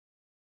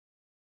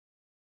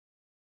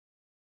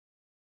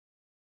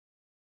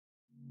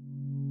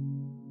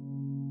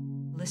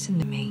Listen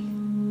to me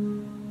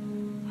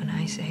when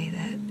I say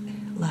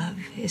that love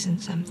isn't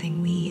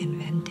something we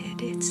invented.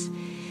 It's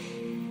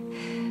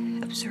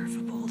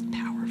observable,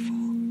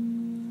 powerful.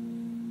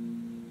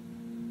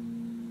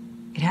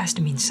 It has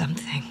to mean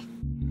something.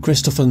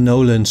 Christopher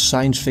Nolan's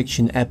science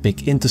fiction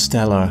epic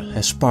Interstellar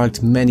has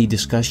sparked many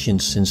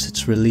discussions since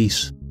its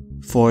release.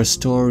 For a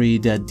story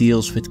that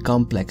deals with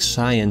complex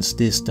science,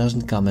 this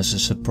doesn't come as a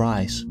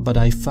surprise. But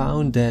I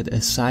found that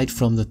aside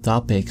from the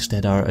topics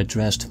that are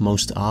addressed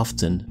most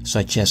often,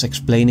 such as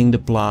explaining the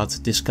plot,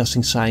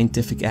 discussing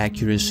scientific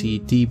accuracy,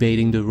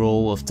 debating the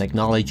role of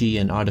technology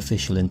and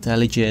artificial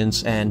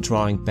intelligence, and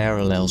drawing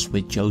parallels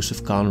with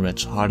Joseph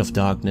Conrad's Heart of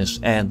Darkness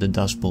and the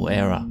Dust Bowl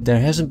era,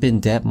 there hasn't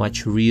been that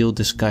much real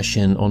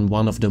discussion on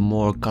one of the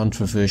more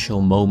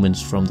controversial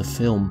moments from the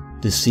film.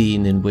 The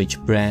scene in which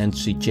Brand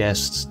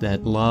suggests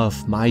that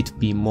love might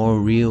be more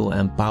real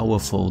and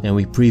powerful than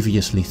we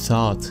previously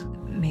thought.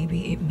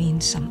 Maybe it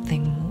means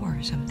something more,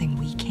 something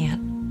we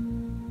can't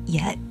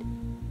yet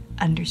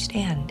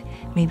understand.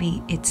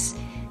 Maybe it's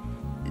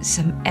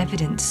some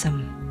evidence,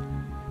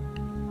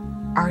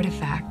 some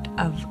artifact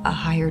of a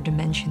higher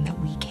dimension that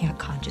we can't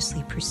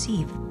consciously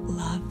perceive.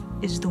 Love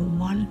is the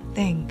one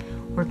thing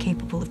we're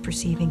capable of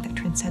perceiving that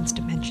transcends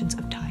dimensions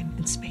of time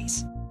and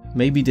space.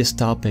 Maybe this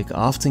topic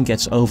often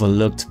gets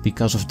overlooked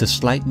because of the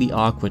slightly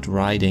awkward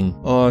writing,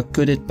 or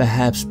could it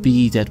perhaps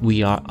be that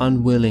we are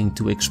unwilling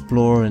to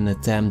explore an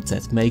attempt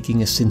at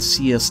making a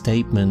sincere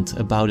statement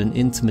about an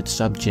intimate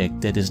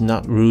subject that is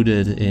not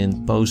rooted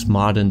in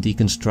postmodern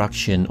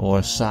deconstruction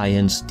or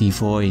science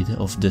devoid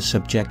of the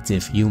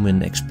subjective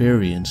human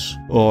experience?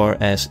 Or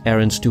as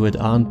Aaron Stewart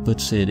Ahn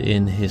puts it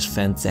in his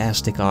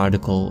fantastic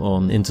article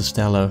on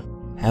Interstellar,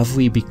 have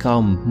we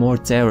become more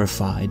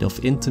terrified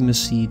of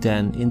intimacy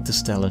than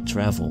interstellar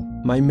travel?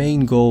 My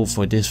main goal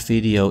for this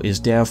video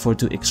is therefore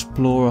to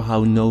explore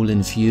how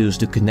Nolan views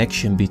the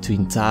connection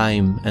between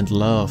time and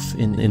love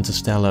in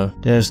Interstellar.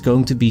 There's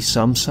going to be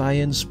some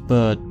science,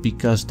 but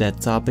because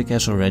that topic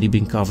has already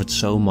been covered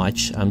so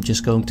much, I'm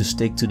just going to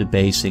stick to the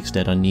basics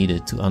that are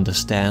needed to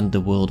understand the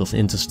world of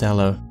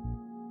Interstellar.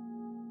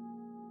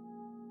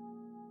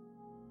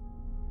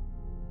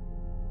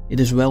 It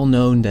is well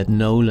known that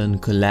Nolan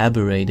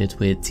collaborated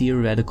with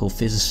theoretical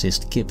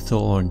physicist Kip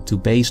Thorne to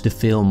base the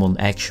film on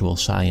actual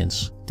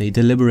science. They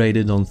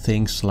deliberated on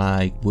things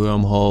like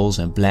wormholes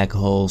and black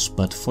holes,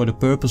 but for the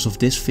purpose of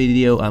this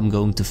video I'm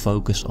going to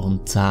focus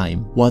on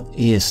time. What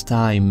is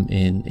time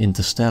in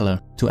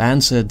Interstellar? To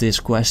answer this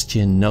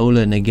question,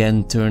 Nolan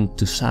again turned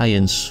to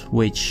science,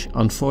 which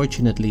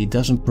unfortunately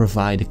doesn't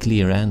provide a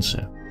clear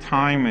answer.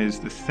 Time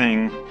is the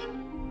thing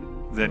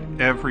that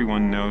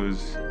everyone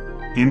knows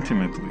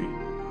intimately,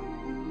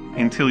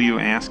 until you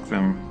ask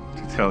them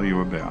to tell you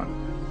about it.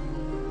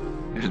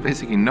 There's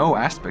basically no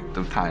aspect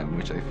of time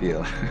which I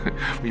feel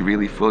we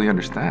really fully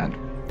understand.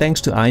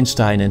 Thanks to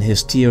Einstein and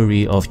his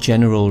theory of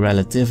general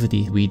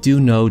relativity, we do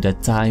know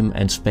that time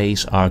and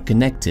space are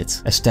connected,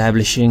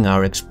 establishing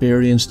our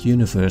experienced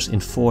universe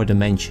in 4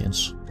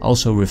 dimensions,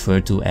 also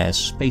referred to as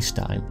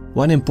space-time.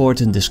 One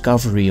important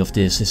discovery of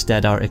this is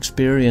that our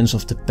experience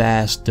of the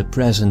past, the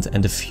present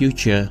and the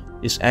future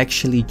is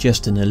actually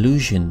just an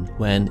illusion,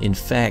 when in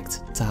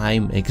fact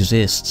time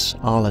exists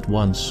all at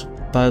once.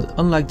 But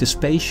unlike the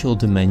spatial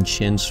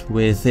dimensions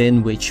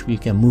within which we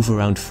can move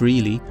around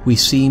freely, we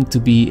seem to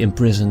be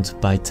imprisoned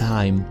by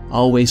time,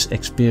 always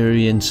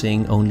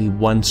experiencing only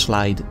one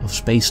slide of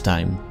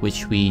space-time,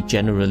 which we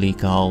generally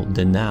call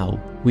the now.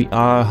 We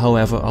are,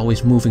 however,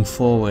 always moving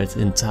forward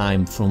in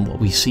time from what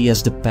we see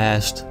as the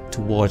past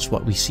towards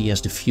what we see as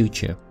the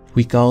future.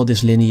 We call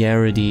this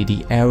linearity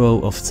the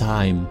arrow of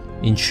time.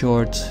 In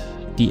short,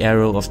 the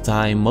arrow of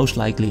time most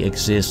likely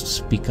exists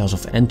because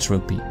of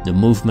entropy, the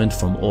movement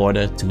from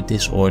order to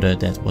disorder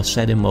that was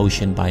set in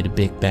motion by the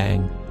Big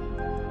Bang.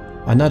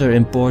 Another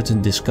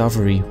important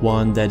discovery,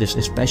 one that is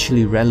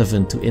especially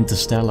relevant to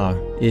Interstellar,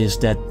 is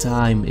that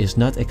time is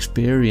not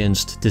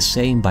experienced the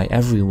same by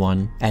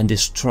everyone and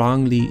is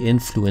strongly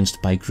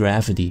influenced by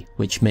gravity,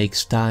 which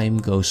makes time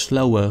go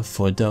slower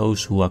for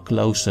those who are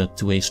closer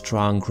to a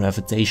strong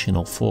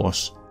gravitational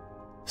force.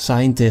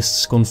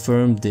 Scientists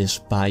confirmed this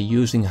by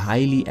using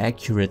highly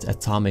accurate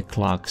atomic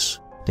clocks.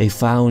 They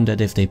found that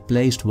if they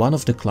placed one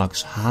of the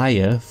clocks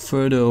higher,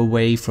 further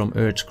away from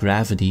Earth's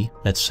gravity,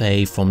 let's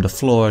say from the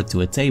floor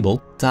to a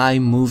table,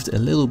 time moved a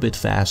little bit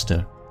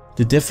faster.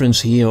 The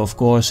difference here of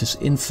course is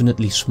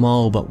infinitely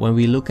small, but when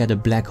we look at a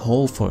black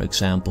hole for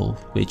example,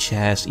 which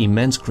has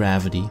immense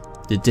gravity,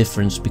 the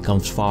difference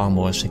becomes far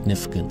more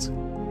significant.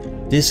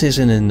 This is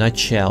in a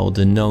nutshell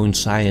the known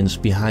science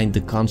behind the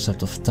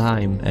concept of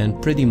time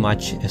and pretty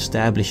much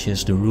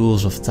establishes the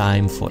rules of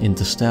time for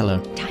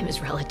Interstellar. Time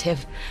is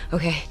relative,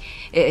 okay?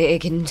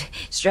 It can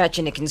stretch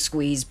and it can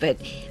squeeze, but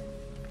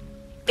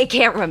it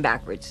can't run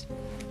backwards.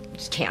 It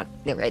just can't,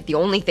 right? The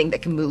only thing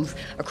that can move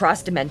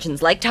across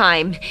dimensions like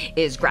time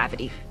is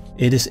gravity.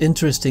 It is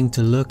interesting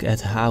to look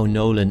at how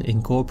Nolan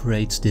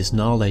incorporates this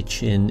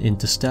knowledge in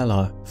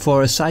Interstellar,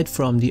 for aside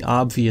from the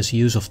obvious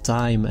use of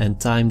time and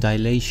time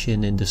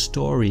dilation in the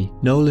story,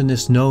 Nolan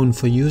is known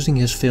for using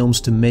his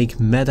films to make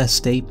meta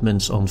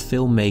statements on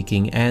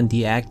filmmaking and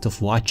the act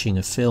of watching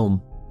a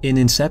film. In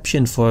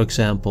Inception, for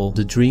example,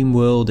 the dream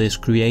world is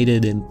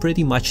created in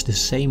pretty much the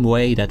same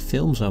way that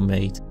films are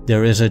made.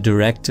 There is a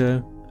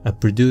director, a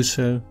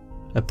producer,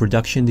 a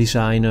production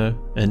designer,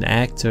 an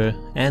actor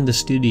and a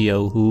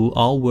studio who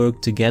all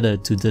work together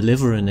to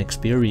deliver an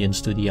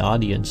experience to the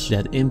audience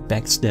that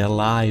impacts their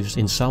lives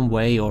in some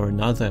way or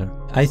another.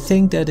 I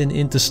think that in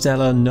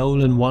Interstellar,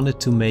 Nolan wanted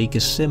to make a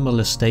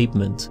similar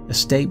statement. A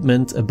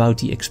statement about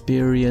the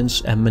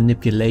experience and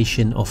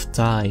manipulation of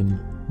time,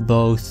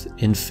 both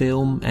in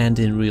film and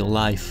in real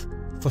life.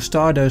 For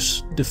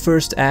starters, the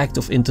first act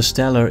of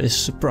Interstellar is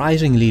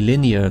surprisingly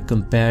linear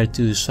compared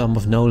to some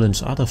of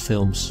Nolan's other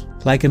films.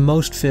 Like in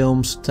most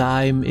films,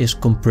 time is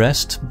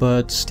compressed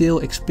but still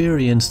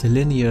experienced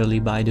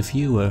linearly by the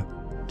viewer.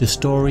 The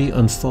story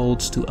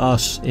unfolds to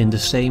us in the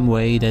same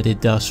way that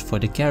it does for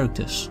the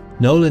characters.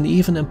 Nolan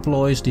even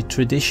employs the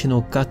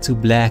traditional cut to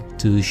black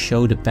to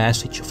show the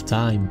passage of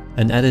time,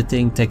 an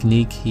editing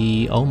technique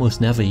he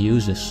almost never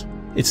uses.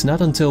 It's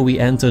not until we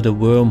enter the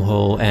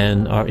wormhole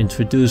and are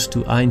introduced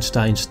to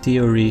Einstein's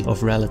theory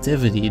of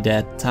relativity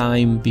that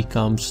time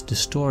becomes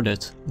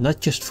distorted. Not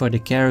just for the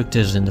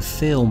characters in the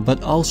film,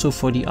 but also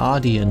for the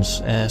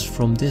audience, as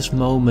from this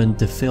moment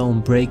the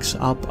film breaks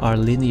up our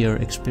linear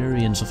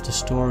experience of the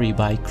story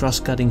by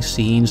cross-cutting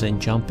scenes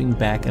and jumping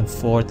back and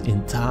forth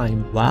in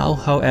time, while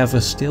however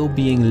still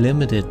being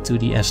limited to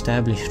the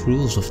established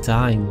rules of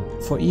time.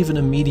 For even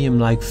a medium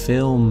like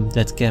film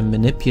that can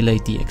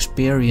manipulate the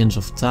experience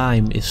of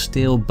time is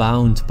still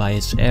bound by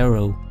its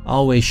arrow,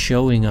 always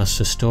showing us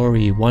the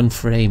story one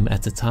frame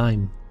at a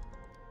time.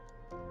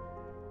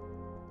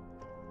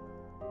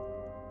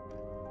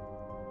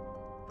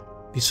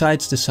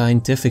 Besides the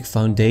scientific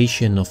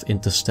foundation of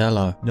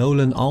Interstellar,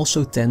 Nolan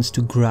also tends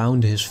to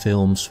ground his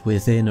films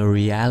within a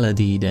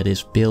reality that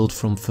is built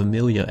from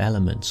familiar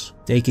elements,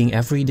 taking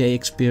everyday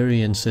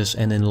experiences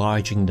and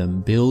enlarging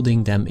them,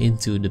 building them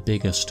into the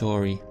bigger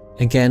story.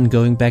 Again,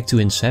 going back to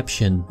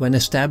Inception, when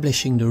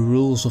establishing the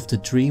rules of the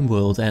dream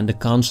world and the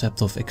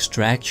concept of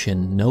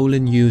extraction,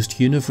 Nolan used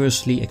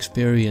universally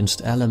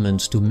experienced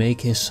elements to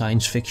make his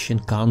science fiction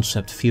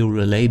concept feel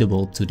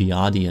relatable to the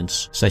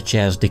audience, such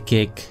as the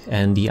kick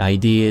and the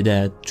idea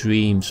that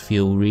dreams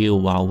feel real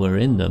while we're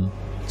in them.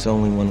 It's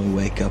only when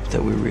we wake up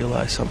that we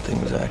realize something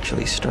was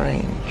actually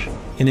strange.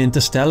 In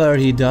Interstellar,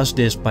 he does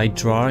this by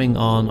drawing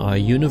on our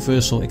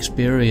universal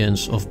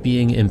experience of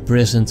being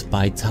imprisoned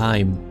by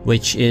time,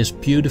 which is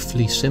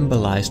beautifully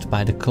symbolized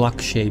by the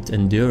clock-shaped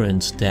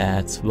endurance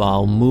that,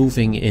 while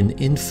moving in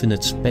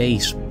infinite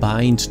space,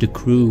 binds the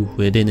crew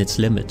within its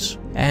limits.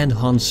 And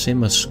Hans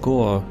Zimmer's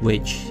score,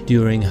 which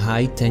during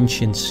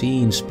high-tension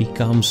scenes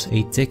becomes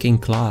a ticking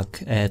clock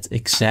at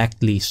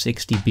exactly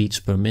 60 beats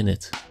per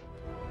minute.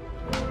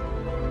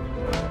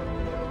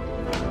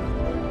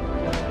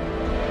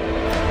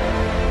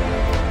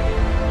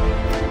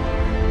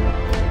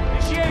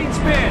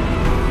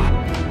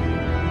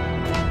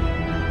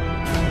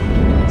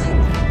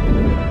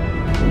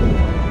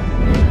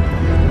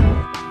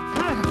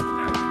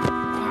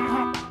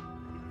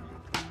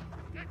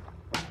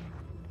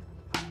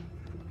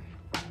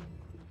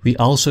 We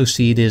also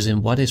see this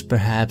in what is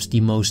perhaps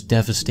the most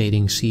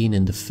devastating scene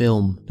in the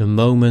film, the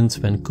moment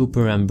when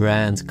Cooper and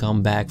Brand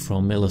come back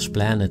from Miller's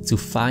planet to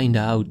find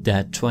out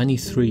that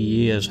 23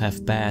 years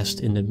have passed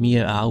in the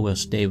mere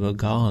hours they were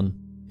gone.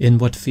 In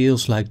what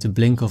feels like the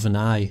blink of an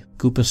eye,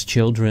 Cooper's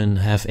children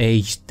have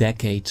aged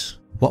decades.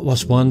 What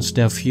was once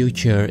their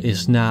future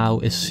is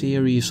now a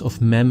series of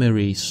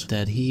memories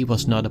that he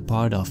was not a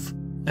part of.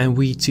 And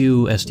we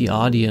too, as the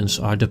audience,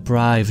 are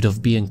deprived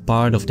of being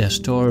part of their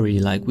story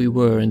like we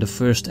were in the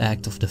first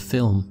act of the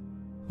film.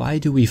 Why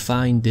do we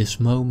find this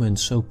moment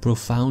so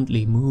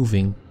profoundly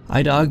moving?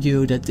 I'd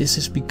argue that this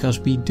is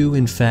because we do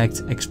in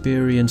fact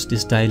experience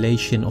this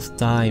dilation of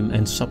time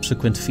and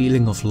subsequent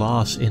feeling of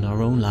loss in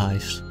our own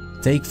lives.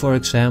 Take for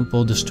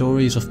example the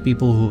stories of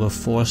people who were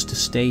forced to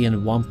stay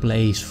in one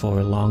place for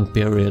a long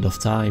period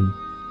of time,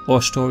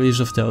 or stories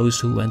of those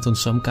who went on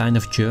some kind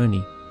of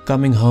journey.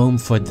 Coming home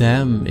for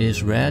them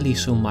is rarely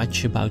so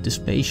much about the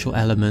spatial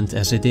element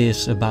as it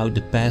is about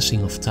the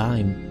passing of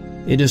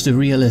time. It is the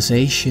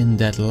realization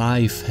that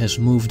life has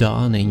moved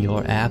on in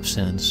your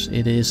absence.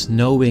 It is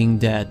knowing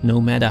that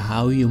no matter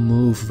how you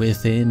move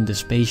within the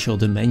spatial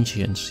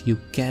dimensions, you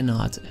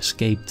cannot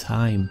escape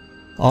time.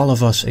 All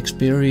of us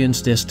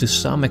experience this to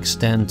some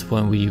extent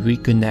when we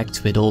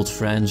reconnect with old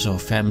friends or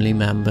family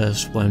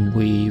members, when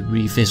we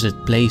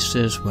revisit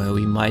places where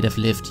we might have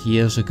lived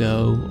years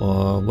ago,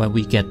 or when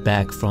we get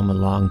back from a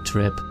long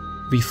trip.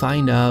 we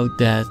find out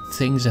that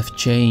things have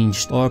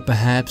changed, or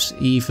perhaps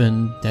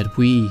even that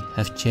we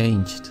have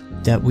changed.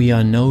 That we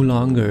are no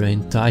longer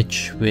in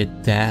touch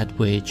with that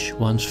which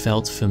once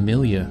felt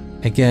familiar.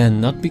 Again,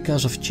 not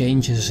because of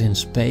changes in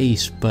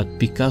space, but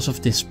because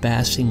of this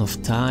passing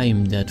of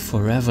time that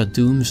forever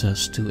dooms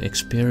us to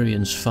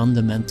experience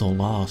fundamental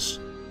loss.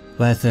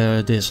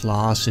 Whether this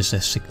loss is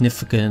as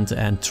significant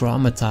and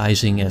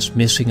traumatizing as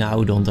missing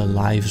out on the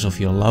lives of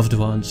your loved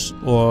ones,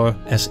 or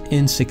as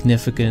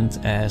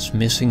insignificant as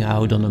missing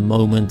out on a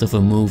moment of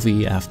a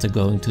movie after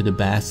going to the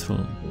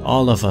bathroom.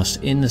 All of us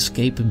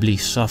inescapably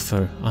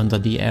suffer under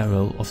the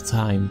arrow of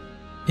time.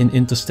 In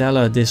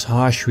Interstellar, this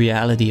harsh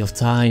reality of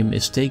time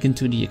is taken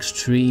to the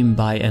extreme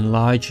by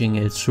enlarging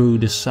it through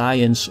the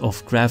science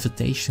of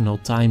gravitational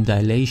time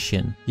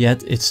dilation.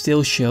 Yet it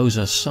still shows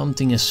us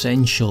something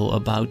essential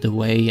about the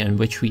way in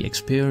which we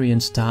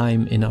experience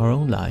time in our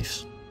own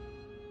lives.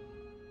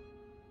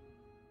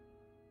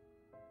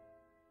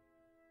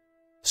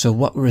 So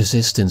what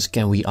resistance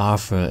can we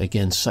offer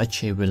against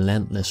such a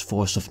relentless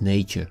force of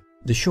nature?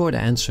 The short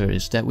answer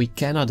is that we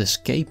cannot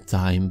escape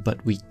time,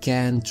 but we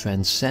can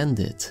transcend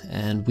it,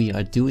 and we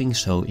are doing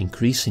so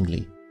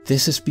increasingly.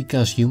 This is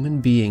because human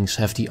beings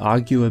have the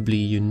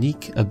arguably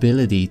unique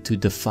ability to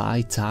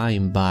defy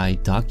time by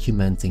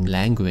documenting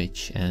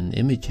language and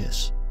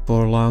images.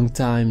 For a long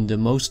time, the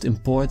most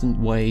important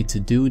way to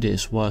do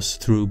this was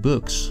through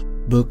books.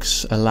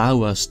 Books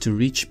allow us to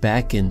reach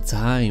back in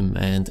time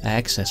and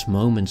access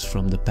moments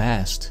from the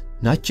past.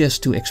 Not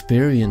just to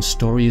experience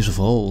stories of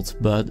old,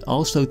 but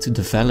also to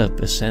develop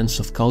a sense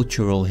of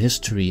cultural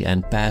history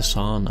and pass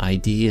on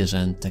ideas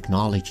and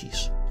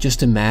technologies.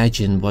 Just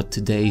imagine what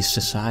today's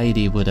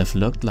society would have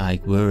looked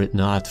like were it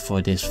not for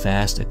this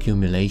vast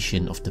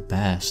accumulation of the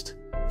past.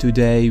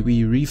 Today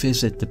we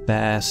revisit the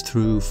past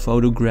through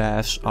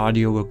photographs,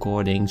 audio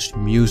recordings,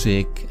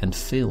 music and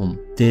film.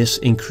 This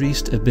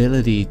increased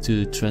ability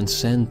to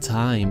transcend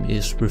time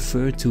is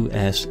referred to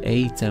as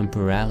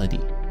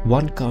atemporality.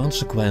 One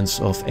consequence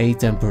of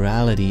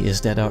atemporality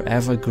is that our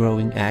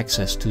ever-growing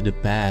access to the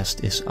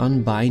past is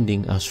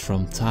unbinding us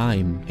from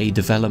time, a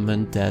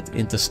development that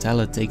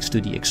Interstellar takes to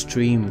the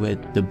extreme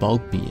with the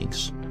bulk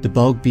beings. The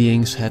bulk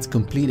beings had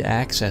complete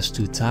access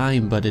to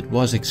time, but it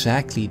was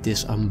exactly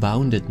this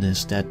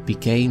unboundedness that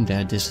became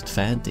their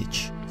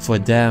disadvantage. For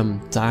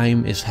them,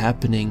 time is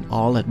happening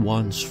all at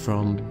once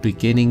from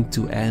beginning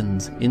to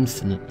end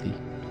infinitely.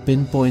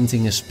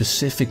 Pinpointing a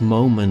specific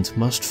moment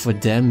must for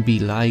them be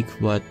like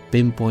what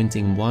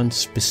pinpointing one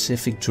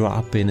specific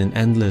drop in an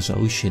endless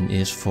ocean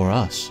is for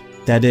us.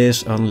 That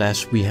is,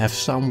 unless we have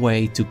some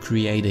way to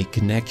create a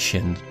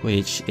connection,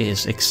 which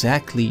is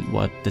exactly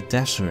what the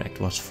Tesseract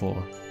was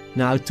for.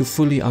 Now, to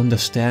fully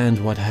understand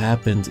what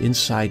happened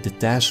inside the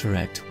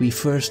Tesseract, we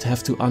first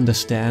have to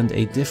understand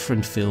a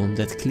different film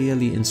that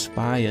clearly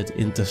inspired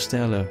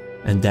Interstellar,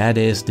 and that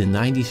is the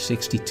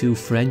 1962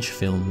 French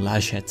film La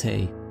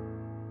Jetée.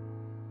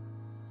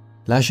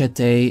 La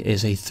Jetée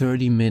is a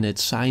 30-minute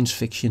science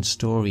fiction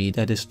story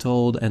that is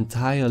told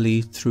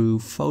entirely through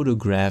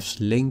photographs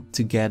linked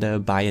together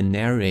by a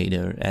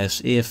narrator, as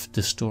if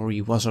the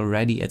story was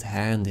already at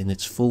hand in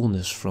its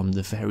fullness from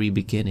the very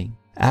beginning.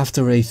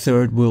 After a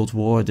Third World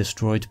War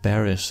destroyed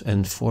Paris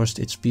and forced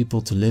its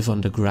people to live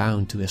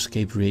underground to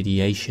escape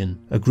radiation,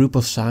 a group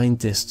of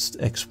scientists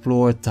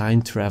explored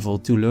time travel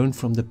to learn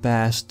from the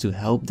past to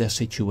help their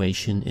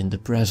situation in the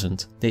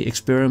present. They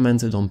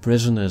experimented on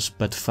prisoners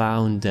but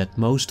found that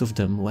most of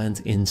them went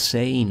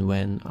insane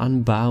when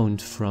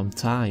unbound from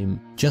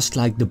time. Just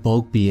like the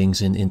bulk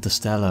beings in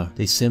Interstellar,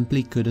 they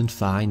simply couldn't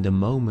find a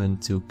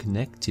moment to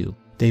connect to.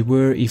 They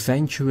were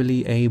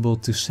eventually able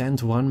to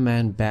send one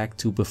man back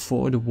to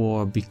before the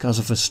war because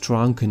of a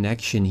strong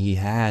connection he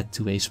had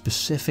to a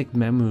specific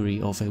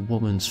memory of a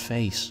woman's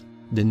face.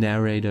 The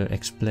narrator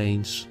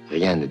explains,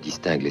 Rien ne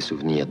distingue les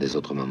souvenirs des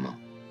autres moments.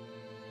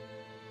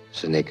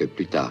 Ce n'est que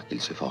plus tard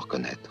qu'ils se font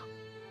reconnaître,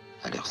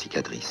 à leur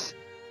cicatrice.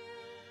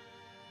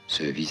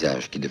 Ce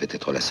visage qui devait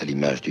être la seule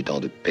image du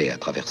temps de paix a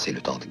traversé le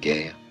temps de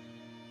guerre.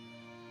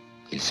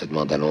 Il se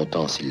demanda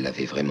longtemps s'il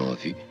l'avait vraiment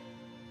vu,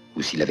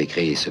 ou s'il avait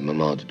créé ce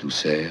moment de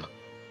douceur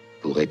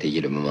pour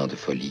étayer le moment de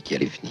folie qui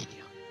allait venir.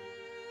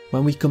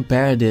 When we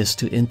compare this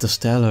to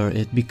Interstellar,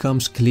 it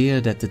becomes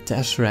clear that the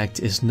Tesseract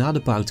is not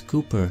about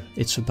Cooper,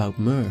 it's about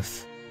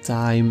Murph.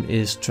 Time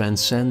is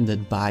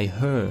transcended by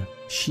her.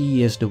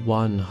 She is the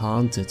one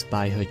haunted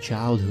by her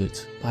childhood,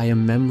 by a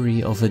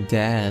memory of a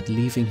dad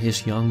leaving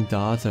his young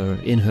daughter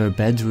in her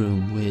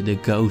bedroom with a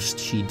ghost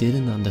she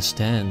didn't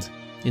understand.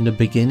 In the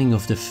beginning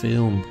of the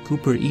film,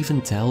 Cooper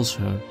even tells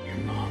her, Your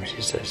mom,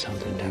 she said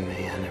something to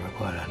me I never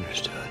quite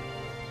understood.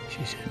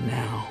 She said,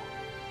 now,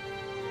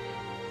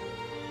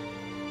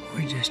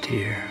 we're just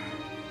here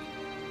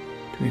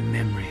to be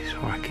memories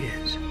for our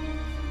kids.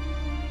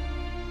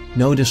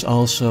 Notice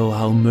also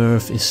how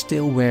Murph is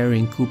still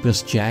wearing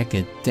Cooper's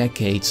jacket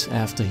decades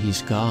after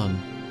he's gone.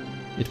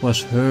 It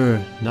was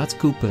her, not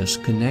Cooper's,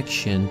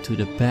 connection to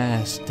the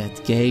past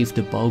that gave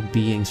the bulk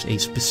beings a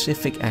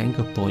specific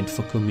anchor point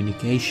for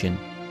communication,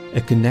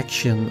 a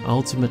connection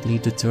ultimately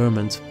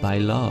determined by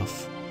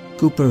love.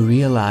 Cooper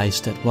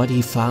realized that what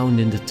he found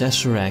in the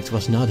Tesseract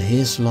was not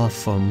his love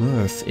for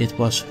Murph, it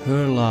was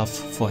her love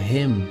for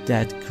him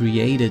that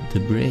created the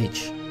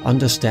bridge.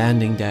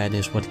 Understanding that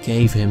is what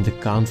gave him the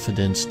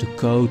confidence to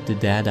code the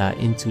data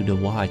into the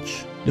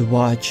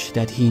watch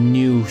that he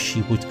knew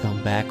she would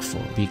come back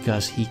for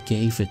because he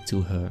gave it to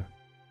her.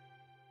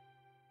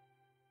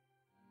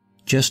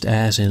 Just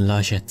as in La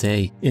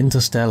Jetée,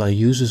 Interstellar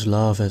uses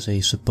love as a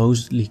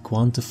supposedly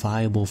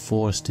quantifiable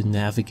force to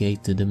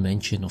navigate the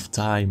dimension of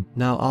time.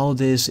 Now all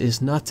this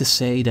is not to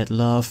say that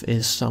love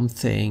is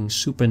something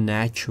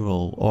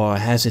supernatural or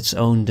has its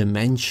own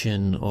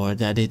dimension or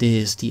that it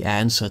is the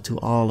answer to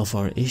all of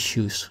our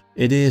issues.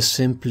 It is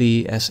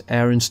simply, as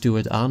Aaron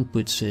Stewart Ahn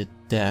puts it,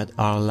 that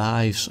our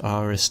lives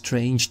are a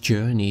strange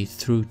journey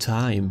through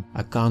time,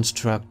 a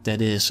construct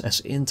that is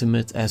as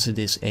intimate as it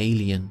is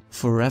alien,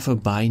 forever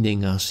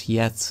binding us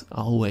yet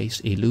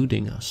always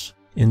eluding us.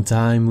 In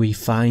time we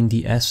find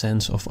the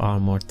essence of our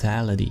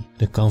mortality,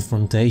 the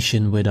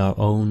confrontation with our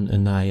own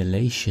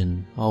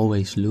annihilation,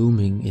 always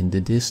looming in the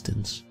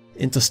distance.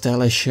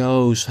 Interstellar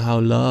shows how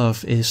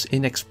love is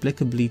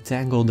inexplicably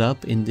tangled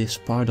up in this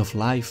part of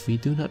life we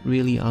do not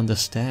really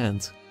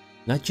understand.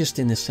 Not just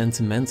in a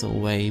sentimental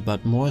way,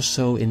 but more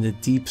so in the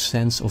deep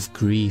sense of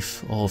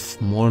grief, of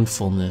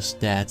mournfulness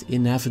that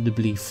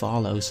inevitably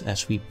follows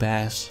as we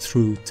pass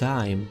through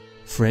time,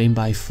 frame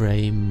by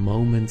frame,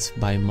 moment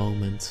by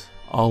moment,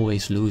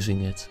 always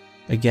losing it.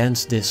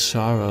 Against this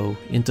sorrow,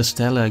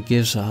 Interstellar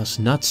gives us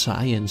not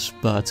science,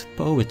 but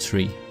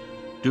poetry.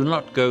 Do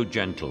not go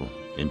gentle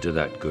into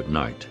that good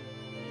night.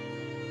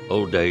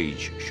 Old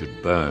age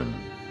should burn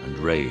and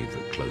rave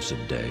at close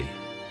of day.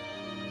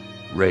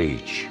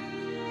 Rage,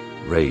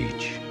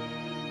 rage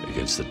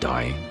against the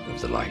dying of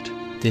the light.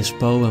 This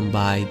poem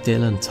by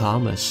Dylan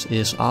Thomas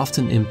is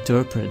often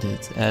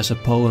interpreted as a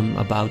poem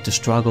about the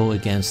struggle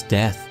against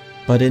death.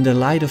 But in the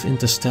light of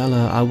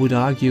Interstellar, I would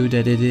argue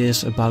that it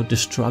is about the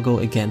struggle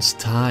against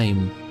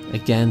time,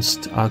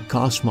 against our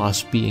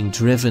cosmos being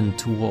driven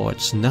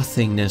towards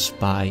nothingness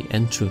by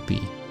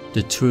entropy,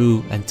 the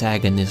true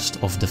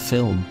antagonist of the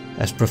film.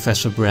 As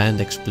Professor Brand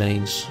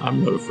explains,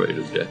 I'm not afraid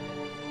of death.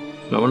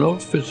 I'm an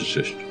old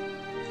physicist.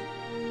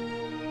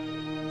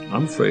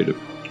 I'm afraid of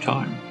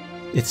time.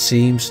 It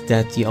seems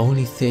that the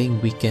only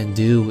thing we can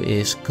do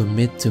is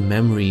commit to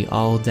memory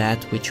all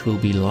that which will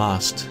be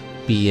lost,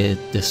 be it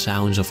the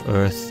sounds of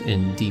Earth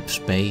in deep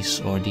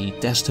space or the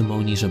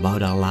testimonies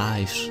about our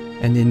lives.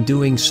 And in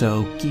doing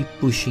so, keep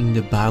pushing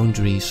the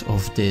boundaries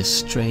of this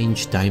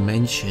strange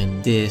dimension,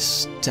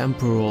 this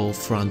temporal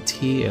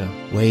frontier,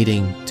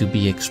 waiting to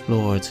be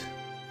explored